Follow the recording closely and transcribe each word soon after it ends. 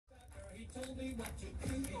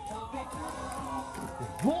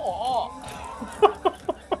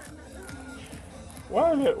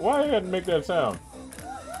Why did it make that sound?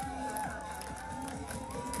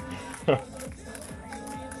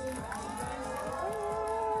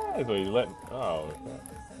 So he's letting. Oh.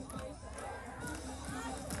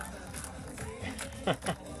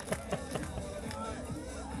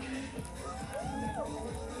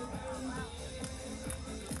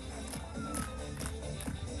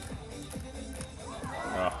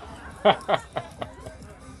 Oh.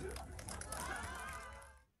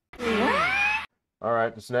 All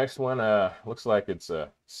right, this next one looks like it's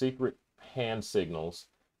secret hand signals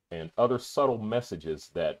and other subtle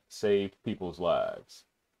messages that save people's lives.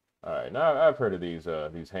 All right, now I've heard of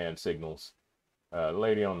these hand signals. The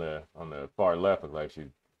lady on the far left looks like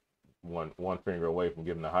she's one finger away from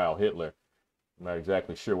giving the Heil Hitler. I'm not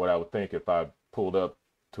exactly sure what I would think if I pulled up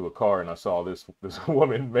to a car and I saw this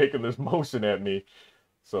woman making this motion at me.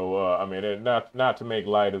 So I mean, not to make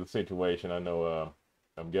light of the situation. I know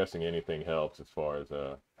I'm guessing anything helps as far as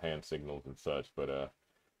hand signals and such. But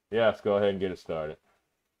yeah, let's go ahead and get it started.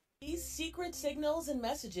 These secret signals and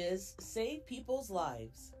messages save people's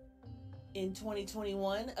lives. In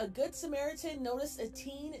 2021, a Good Samaritan noticed a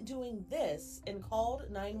teen doing this and called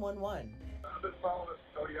 911. I've been following this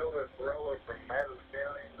Toyota Corolla from Madison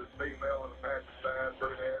County. This female on the passenger side,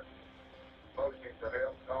 brunette, motioning for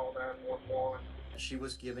help, call 911. She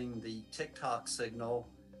was giving the TikTok signal,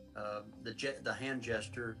 the hand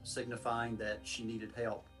gesture signifying that she needed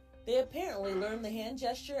help. They apparently learned the hand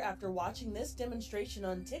gesture after watching this demonstration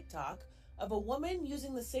on TikTok of a woman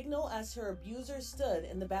using the signal as her abuser stood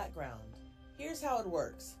in the background. Here's how it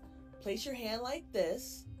works. Place your hand like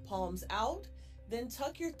this, palms out, then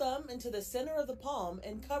tuck your thumb into the center of the palm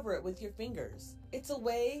and cover it with your fingers. It's a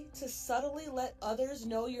way to subtly let others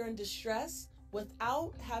know you're in distress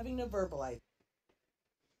without having to verbalize.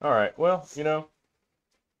 All right. Well, you know,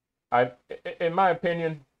 in my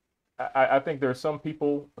opinion, I think there are some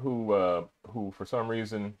people who for some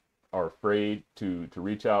reason are afraid to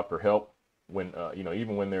reach out for help when you know,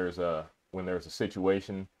 even when there's a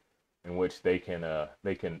situation in which they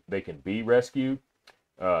can be rescued.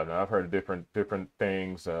 Now I've heard of different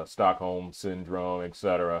things, Stockholm syndrome,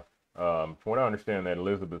 etc. From what I understand, that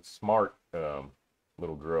Elizabeth Smart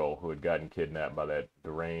little girl who had gotten kidnapped by that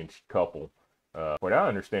deranged couple. What I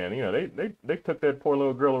understand, you know, they took that poor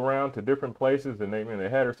little girl around to different places, and they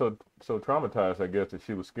had her so traumatized, I guess, that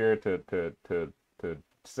she was scared to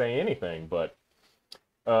say anything. But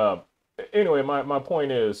anyway, my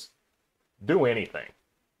point is, do anything.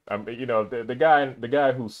 You know, the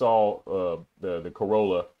guy who saw the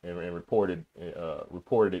Corolla and reported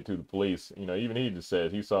it to the police. You know, even he just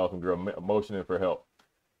says he saw some girl motioning for help.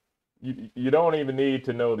 You don't even need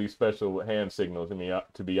to know these special hand signals. I mean,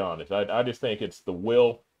 to be honest, I just think it's the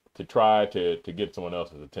will to try to get someone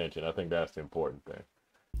else's attention. I think that's the important thing.